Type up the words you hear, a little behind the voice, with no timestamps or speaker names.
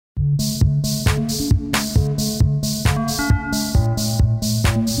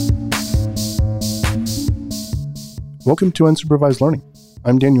Welcome to Unsupervised Learning.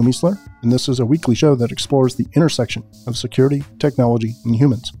 I'm Daniel Miesler, and this is a weekly show that explores the intersection of security, technology, and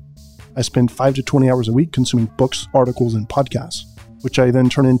humans. I spend 5 to 20 hours a week consuming books, articles, and podcasts, which I then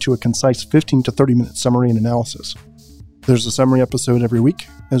turn into a concise 15 to 30-minute summary and analysis. There's a summary episode every week,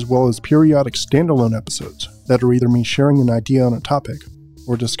 as well as periodic standalone episodes that are either me sharing an idea on a topic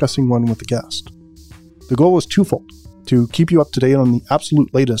or discussing one with a guest. The goal is twofold: to keep you up to date on the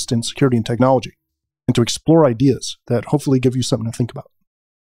absolute latest in security and technology, and to explore ideas that hopefully give you something to think about.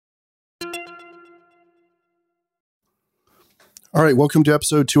 All right, welcome to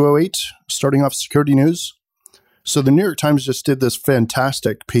episode 208, starting off security news. So the New York Times just did this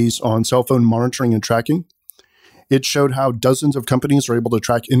fantastic piece on cell phone monitoring and tracking. It showed how dozens of companies are able to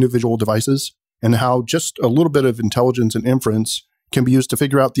track individual devices and how just a little bit of intelligence and inference can be used to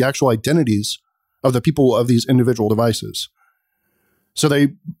figure out the actual identities of the people of these individual devices. So they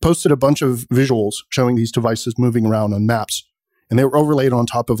posted a bunch of visuals showing these devices moving around on maps, and they were overlaid on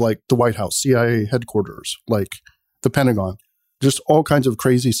top of like the White House, CIA headquarters, like the Pentagon, just all kinds of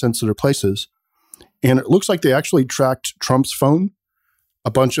crazy sensitive places. And it looks like they actually tracked Trump's phone,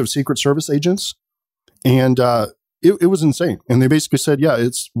 a bunch of Secret Service agents, and it was insane. And they basically said, yeah,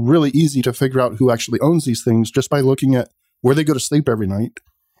 it's really easy to figure out who actually owns these things just by looking at where they go to sleep every night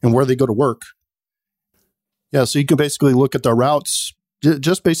and where they go to work. Yeah, so you can basically look at their routes,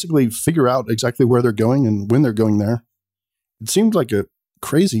 just basically figure out exactly where they're going and when they're going there. It seemed like a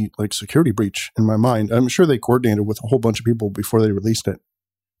crazy security breach in my mind. I'm sure they coordinated with a whole bunch of people before they released it.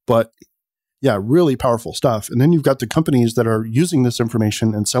 But yeah, really powerful stuff. And then you've got the companies that are using this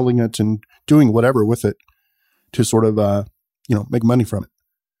information and selling it and doing whatever with it to sort of, make money from it.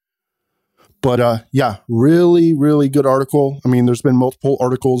 But yeah, really, really good article. I mean, there's been multiple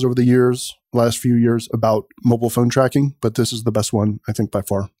articles over the last few years about mobile phone tracking, but this is the best one, I think, by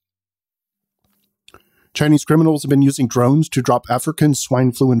far. Chinese criminals have been using drones to drop African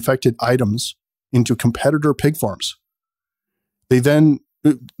swine flu infected items into competitor pig farms.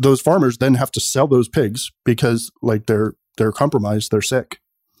 Those farmers then have to sell those pigs because they're compromised, they're sick.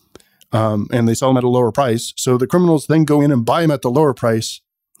 And they sell them at a lower price. So the criminals then go in and buy them at the lower price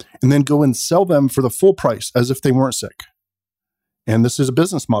and then go and sell them for the full price as if they weren't sick. And this is a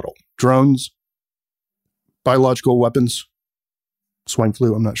business model. Drones, biological weapons, swine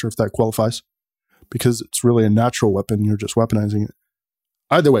flu, I'm not sure if that qualifies because it's really a natural weapon. You're just weaponizing it.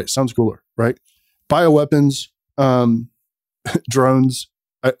 Either way, sounds cooler, right? Bioweapons, drones.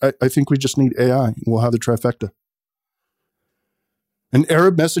 I think we just need AI. We'll have the trifecta. An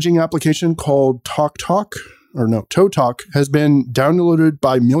Arab messaging application called TalkTalk has been downloaded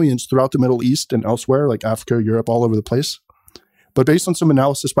by millions throughout the Middle East and elsewhere, like Africa, Europe, all over the place. But based on some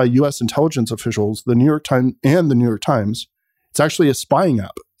analysis by U.S. intelligence officials, the New York Times, it's actually a spying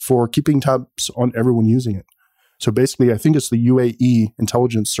app for keeping tabs on everyone using it. So basically, I think it's the UAE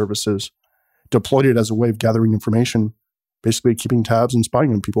intelligence services deployed it as a way of gathering information, basically keeping tabs and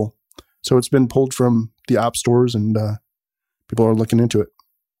spying on people. So it's been pulled from the app stores and people are looking into it.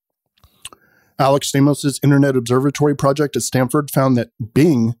 Alex Stamos' Internet Observatory project at Stanford found that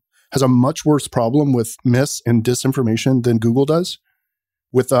Bing has a much worse problem with mis- and disinformation than Google does,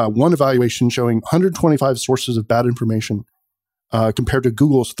 with one evaluation showing 125 sources of bad information compared to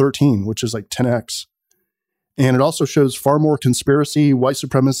Google's 13, which is like 10x. And it also shows far more conspiracy, white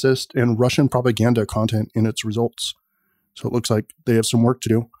supremacist, and Russian propaganda content in its results. So it looks like they have some work to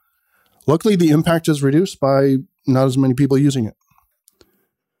do. Luckily, the impact is reduced by not as many people using it.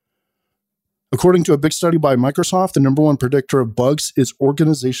 According to a big study by Microsoft, the number one predictor of bugs is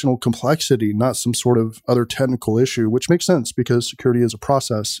organizational complexity, not some sort of other technical issue, which makes sense because security is a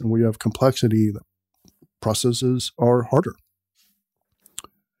process, and when you have complexity, the processes are harder.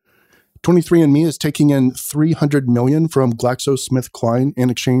 23andMe is taking in $300 million from GlaxoSmithKline in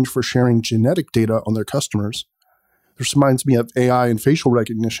exchange for sharing genetic data on their customers. This reminds me of AI and facial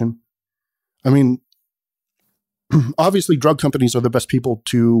recognition. I mean, obviously, drug companies are the best people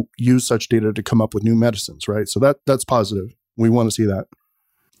to use such data to come up with new medicines, right? So that's positive. We want to see that.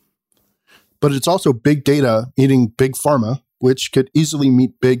 But it's also big data eating big pharma, which could easily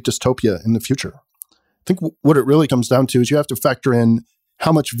meet big dystopia in the future. I think what it really comes down to is you have to factor in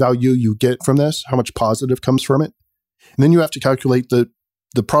how much value you get from this, how much positive comes from it. And then you have to calculate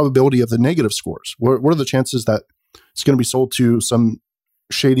the probability of the negative scores. What are the chances that it's going to be sold to some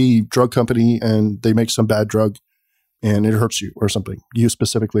shady drug company and they make some bad drug and it hurts you or something, you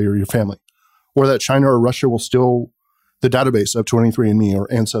specifically or your family, or that China or Russia will steal the database of 23andMe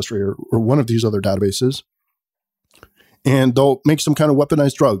or Ancestry or one of these other databases, and they'll make some kind of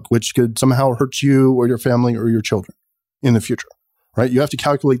weaponized drug, which could somehow hurt you or your family or your children in the future, right? You have to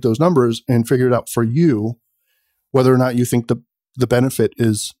calculate those numbers and figure it out for you whether or not you think the benefit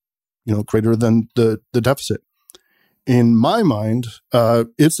is, greater than the deficit. In my mind,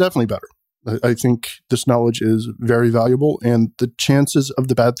 it's definitely better. I think this knowledge is very valuable, and the chances of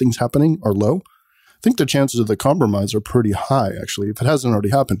the bad things happening are low. I think the chances of the compromise are pretty high, actually, if it hasn't already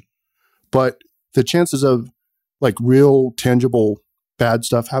happened. But the chances of like real, tangible, bad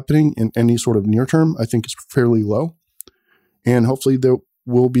stuff happening in any sort of near term, I think is fairly low. And hopefully there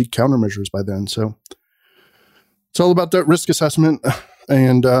will be countermeasures by then. So it's all about that risk assessment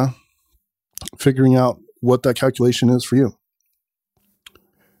and figuring out what that calculation is for you.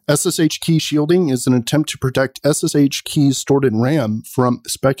 SSH key shielding is an attempt to protect SSH keys stored in RAM from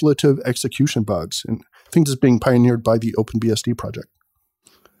speculative execution bugs. And I think this is being pioneered by the OpenBSD project.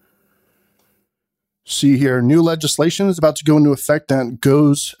 See here, new legislation is about to go into effect that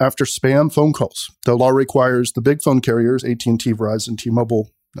goes after spam phone calls. The law requires the big phone carriers, AT&T, Verizon, T-Mobile,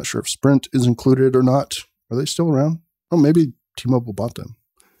 not sure if Sprint is included or not. Are they still around? Oh, maybe T-Mobile bought them.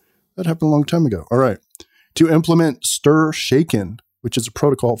 That happened a long time ago. All right. To implement Stir Shaken, which is a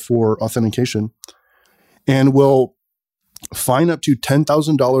protocol for authentication, and will fine up to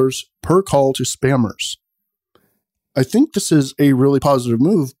 $10,000 per call to spammers. I think this is a really positive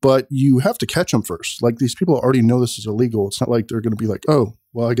move, but you have to catch them first. Like, these people already know this is illegal. It's not like they're going to be like, oh,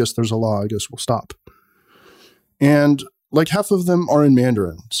 well, I guess there's a law. I guess we'll stop. And like half of them are in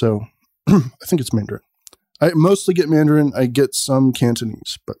Mandarin. So I think it's Mandarin. I mostly get Mandarin. I get some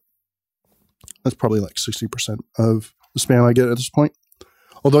Cantonese, but that's probably like 60% of the spam I get at this point.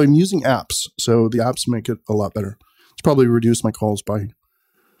 Although I'm using apps, so the apps make it a lot better. It's probably reduced my calls by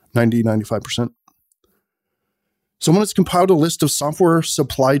 90, 95%. Someone has compiled a list of software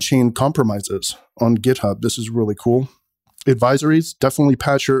supply chain compromises on GitHub. This is really cool. Advisories, definitely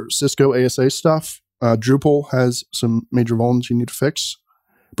patch your Cisco ASA stuff. Drupal has some major vulns you need to fix.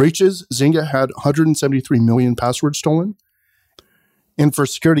 Breaches, Zynga had 173 million passwords stolen. And for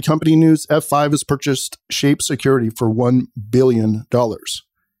security company news, F5 has purchased Shape Security for $1 billion.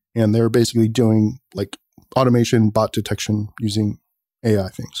 And they're basically doing like automation, bot detection using AI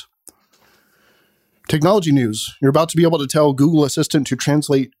things. Technology news. You're about to be able to tell Google Assistant to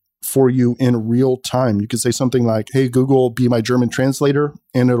translate for you in real time. You can say something like, hey, Google, be my German translator,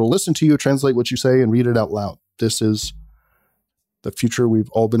 and it'll listen to you, translate what you say, and read it out loud. This is the future we've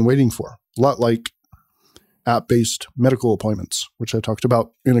all been waiting for. A lot like app-based medical appointments, which I talked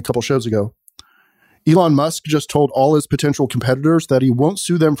about in a couple shows ago. Elon Musk just told all his potential competitors that he won't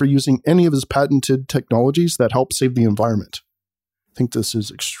sue them for using any of his patented technologies that help save the environment. I think this is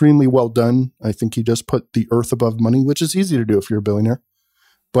extremely well done. I think he just put the earth above money, which is easy to do if you're a billionaire.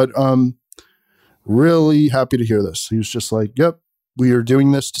 But really happy to hear this. He was just like, yep, we are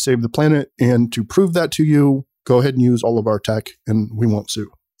doing this to save the planet. And to prove that to you, go ahead and use all of our tech and we won't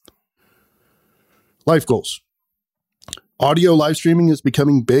sue. Life goals. Audio live streaming is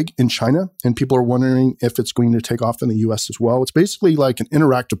becoming big in China, and people are wondering if it's going to take off in the US as well. It's basically like an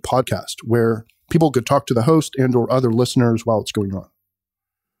interactive podcast where people could talk to the host and or other listeners while it's going on.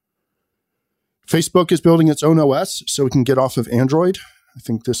 Facebook is building its own OS so it can get off of Android. I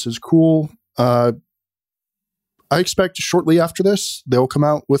think this is cool. I expect shortly after this, they'll come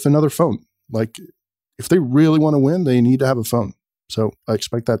out with another phone. Like, if they really want to win, they need to have a phone. So I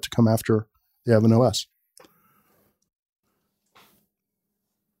expect that to come after they have an OS.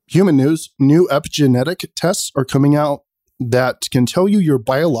 Human news, new epigenetic tests are coming out that can tell you your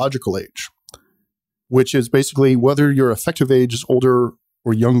biological age, which is basically whether your effective age is older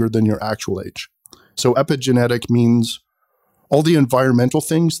or younger than your actual age. So epigenetic means all the environmental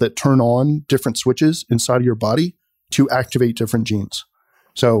things that turn on different switches inside of your body to activate different genes.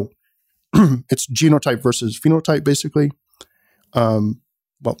 So it's genotype versus phenotype, basically.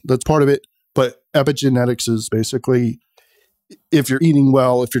 Well, that's part of it. But epigenetics is basically if you're eating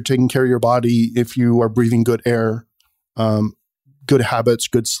well, if you're taking care of your body, if you are breathing good air, good habits,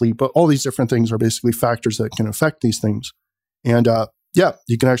 good sleep, but all these different things are basically factors that can affect these things. And yeah,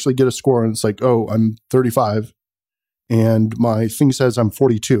 you can actually get a score and it's like, oh, I'm 35 and my thing says I'm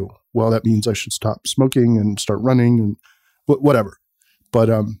 42. Well, that means I should stop smoking and start running and whatever.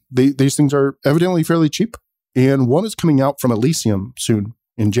 But these things are evidently fairly cheap. And one is coming out from Elysium soon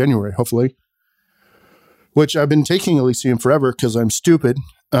in January, hopefully, which I've been taking Elysium forever because I'm stupid.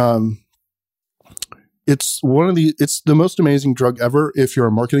 It's the most amazing drug ever if you're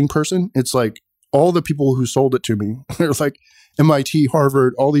a marketing person. It's like all the people who sold it to me, they're like MIT,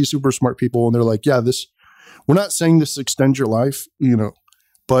 Harvard, all these super smart people. And they're like, yeah, we're not saying this extends your life,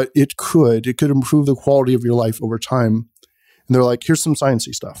 but it could improve the quality of your life over time. And they're like, here's some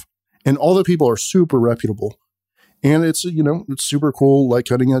sciencey stuff. And all the people are super reputable. And it's, it's super cool, like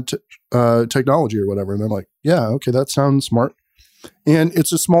cutting edge technology or whatever. And I'm like, yeah, okay, that sounds smart. And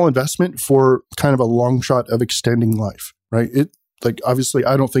it's a small investment for kind of a long shot of extending life, right? Obviously,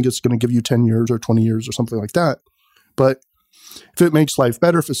 I don't think it's going to give you 10 years or 20 years or something like that. But if it makes life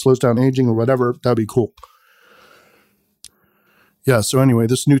better, if it slows down aging or whatever, that'd be cool. Yeah, so anyway,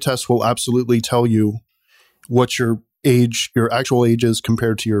 this new test will absolutely tell you what your actual age is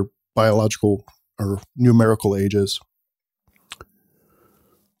compared to your biological or numerical ages.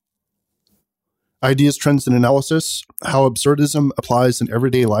 Ideas, trends, and analysis, how absurdism applies in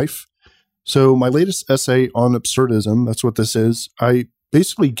everyday life. So my latest essay on absurdism, that's what this is. I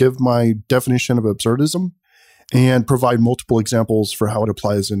basically give my definition of absurdism and provide multiple examples for how it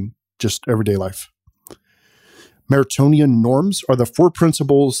applies in just everyday life. Meritonian norms are the 4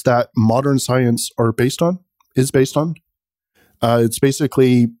 principles that modern science is based on. It's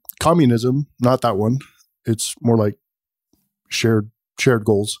basically communism, not that one. It's more like shared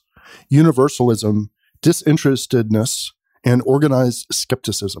goals. Universalism, disinterestedness, and organized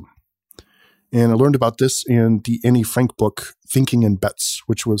skepticism. And I learned about this in the Annie Frank book, Thinking in Bets,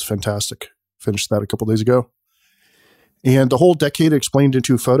 which was fantastic. Finished that a couple days ago. And the whole decade explained in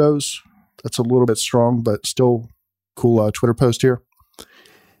 2 photos. That's a little bit strong, but still cool Twitter post here.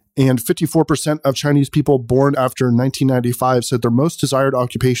 And 54% of Chinese people born after 1995 said their most desired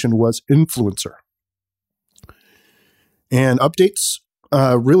occupation was influencer. And updates,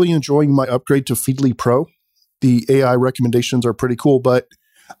 really enjoying my upgrade to Feedly Pro. The AI recommendations are pretty cool, but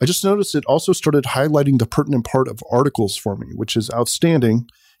I just noticed it also started highlighting the pertinent part of articles for me, which is outstanding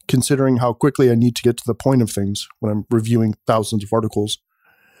considering how quickly I need to get to the point of things when I'm reviewing thousands of articles.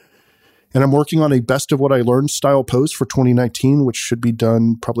 And I'm working on a best of what I learned style post for 2019, which should be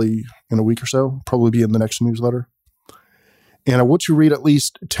done probably in a week or so, probably be in the next newsletter. And I want to read at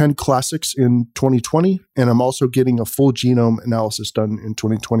least 10 classics in 2020. And I'm also getting a full genome analysis done in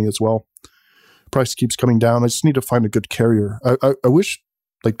 2020 as well. Price keeps coming down. I just need to find a good carrier. I wish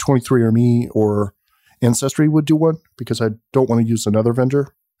like 23andMe or Ancestry would do one because I don't want to use another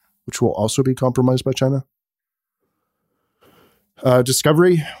vendor, which will also be compromised by China.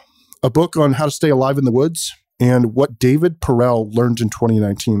 Discovery, a book on how to stay alive in the woods and what David Perel learned in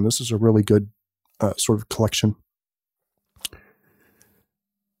 2019. This is a really good sort of collection.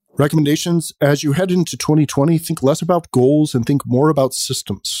 Recommendations, as you head into 2020, think less about goals and think more about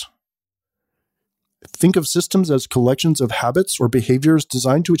systems. Think of systems as collections of habits or behaviors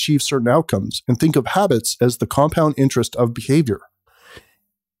designed to achieve certain outcomes, and think of habits as the compound interest of behavior,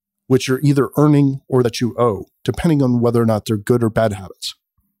 which you're either earning or that you owe, depending on whether or not they're good or bad habits.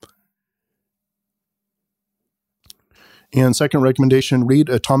 And second recommendation, read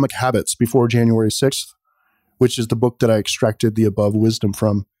Atomic Habits before January 6th, which is the book that I extracted the above wisdom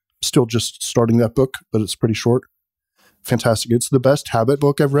from. Still just starting that book, but it's pretty short. Fantastic. It's the best habit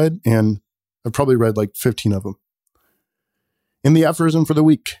book I've read, and I've probably read like 15 of them. In the aphorism for the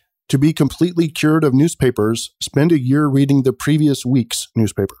week, to be completely cured of newspapers, spend a year reading the previous week's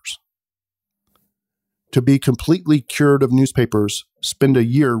newspapers. To be completely cured of newspapers, spend a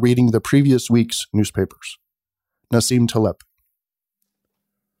year reading the previous week's newspapers. Nassim Taleb.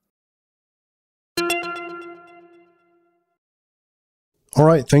 All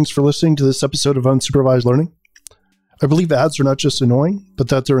right, thanks for listening to this episode of Unsupervised Learning. I believe ads are not just annoying, but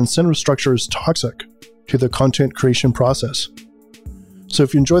that their incentive structure is toxic to the content creation process. So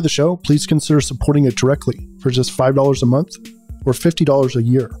if you enjoy the show, please consider supporting it directly for just $5 a month or $50 a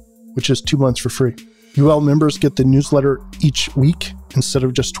year, which is 2 months for free. UL members get the newsletter each week instead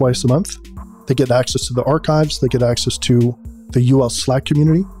of just twice a month. They get access to the archives. They get access to the UL Slack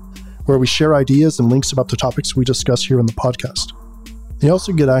community, where we share ideas and links about the topics we discuss here in the podcast. They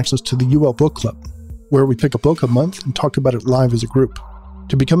also get access to the UL Book Club, where we pick a book a month and talk about it live as a group.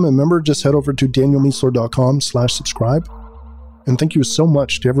 To become a member, just head over to danielmiessler.com/subscribe. And thank you so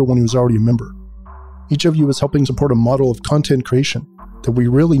much to everyone who's already a member. Each of you is helping support a model of content creation that we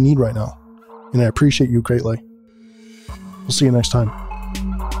really need right now, and I appreciate you greatly. We'll see you next time.